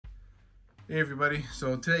Hey everybody,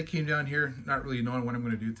 so today I came down here not really knowing what I'm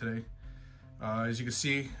going to do today. As you can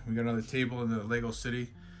see, we got another table in the Lego City.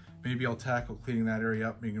 Maybe I'll tackle cleaning that area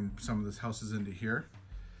up, making some of this houses into here.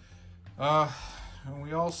 And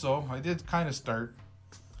I did kind of start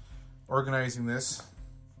organizing this.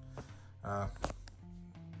 As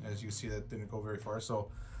you can see, that didn't go very far.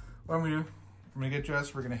 So what I'm going to do, I'm going to get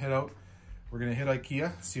dressed, we're going to head out. We're going to hit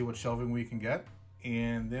IKEA, see what shelving we can get.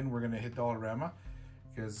 And then we're going to hit Dollarama.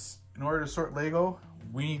 Because in order to sort Lego,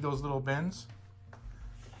 we need those little bins.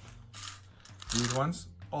 These ones,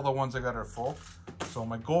 all the ones I got are full. So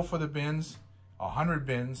my goal for the bins, 100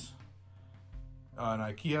 bins on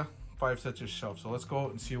IKEA, 5 sets of shelves. So let's go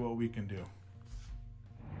out and see what we can do.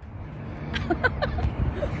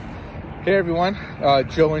 Hey everyone,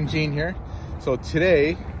 Joe and Jean here. So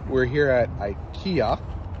today we're here at IKEA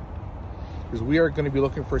because we are going to be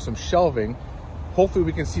looking for some shelving. Hopefully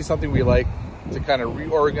we can see something we like to kind of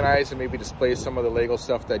reorganize and maybe display some of the Lego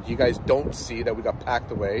stuff that you guys don't see that we got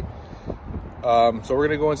packed away. So we're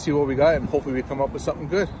gonna go and see what we got and hopefully we come up with something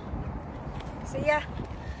good. See ya.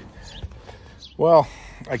 Well,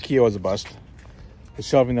 IKEA was a bust. The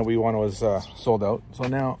shelving that we wanted was sold out. So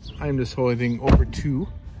now I'm just holding over to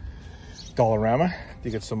Dollarama to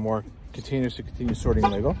get some more containers to continue sorting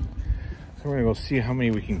Lego. So we're gonna go see how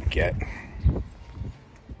many we can get.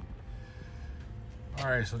 All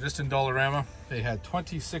right, so just in Dollarama, they had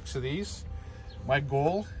 26 of these. My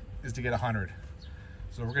goal is to get 100.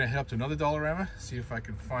 So we're gonna head up to another Dollarama, see if I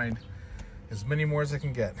can find as many more as I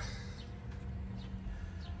can get.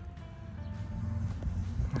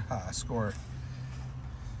 Score.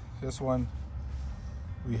 This one,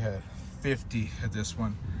 we had 50 at this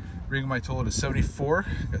one. Bringing my total to 74.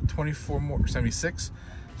 Got 24 more, 76.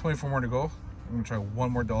 24 more to go. I'm gonna try one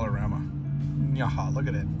more Dollarama. Yaha, look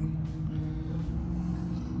at it.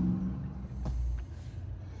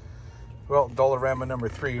 Well, Dollarama number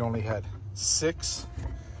 3 only had 6,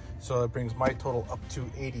 so that brings my total up to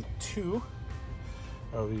 82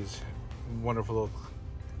 of these wonderful little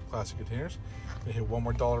classic containers. I'm gonna hit one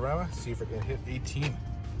more Dollarama, see if I can hit 18.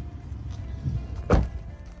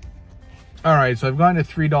 All right, so I've gone to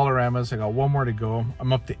 3 Dollaramas. I got one more to go.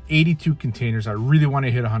 I'm up to 82 containers. I really want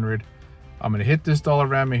to hit 100. I'm gonna hit this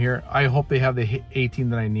Dollarama here. I hope they have the 18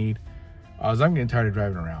 that I need, as I'm getting tired of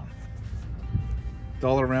driving around.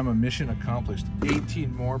 Dollarama mission accomplished.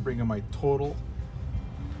 18 more, bringing my total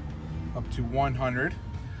up to 100.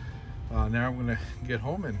 Now I'm gonna get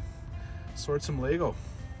home and sort some Lego.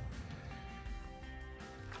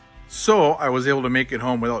 So I was able to make it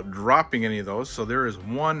home without dropping any of those. So there is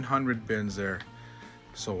 100 bins there.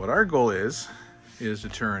 So what our goal is to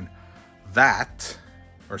turn that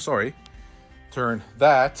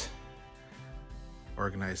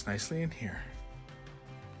organized nicely in here.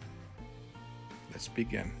 Let's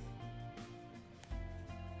begin.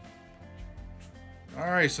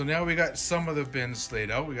 All right, so now we got some of the bins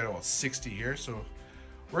laid out. We got about 60 here, so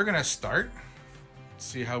we're gonna start,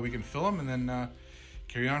 see how we can fill them, and then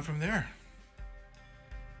carry on from there.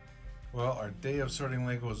 Well, our day of sorting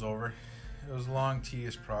Lego is over. It was a long,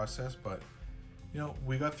 tedious process, but you know,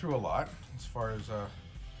 we got through a lot as far as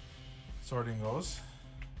sorting goes.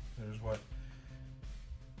 There's what,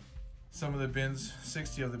 some of the bins,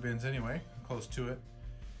 60 of the bins anyway, close to it,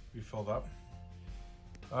 we filled up.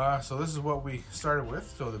 So this is what we started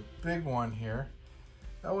with. So the big one here,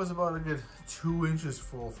 that was about a good 2 inches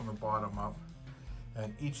full from the bottom up.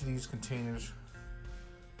 And each of these containers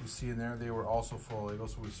you see in there, they were also full of Lego.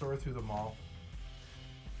 So we sorted through them all.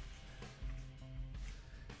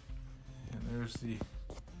 And there's the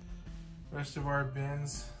rest of our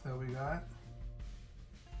bins that we got.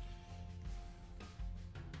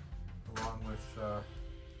 Along with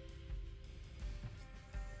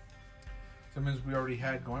some bins we already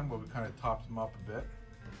had going, but we kind of topped them up a bit.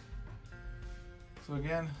 So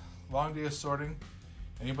again, long day of sorting.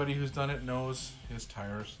 Anybody who's done it knows it's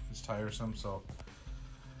tiresome. So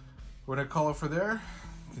we're gonna call it for there.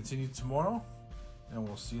 Continue tomorrow, and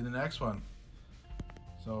we'll see you in the next one.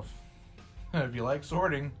 So if you like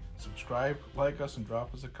sorting, subscribe, like us, and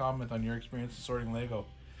drop us a comment on your experience of sorting Lego.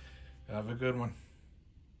 Have a good one.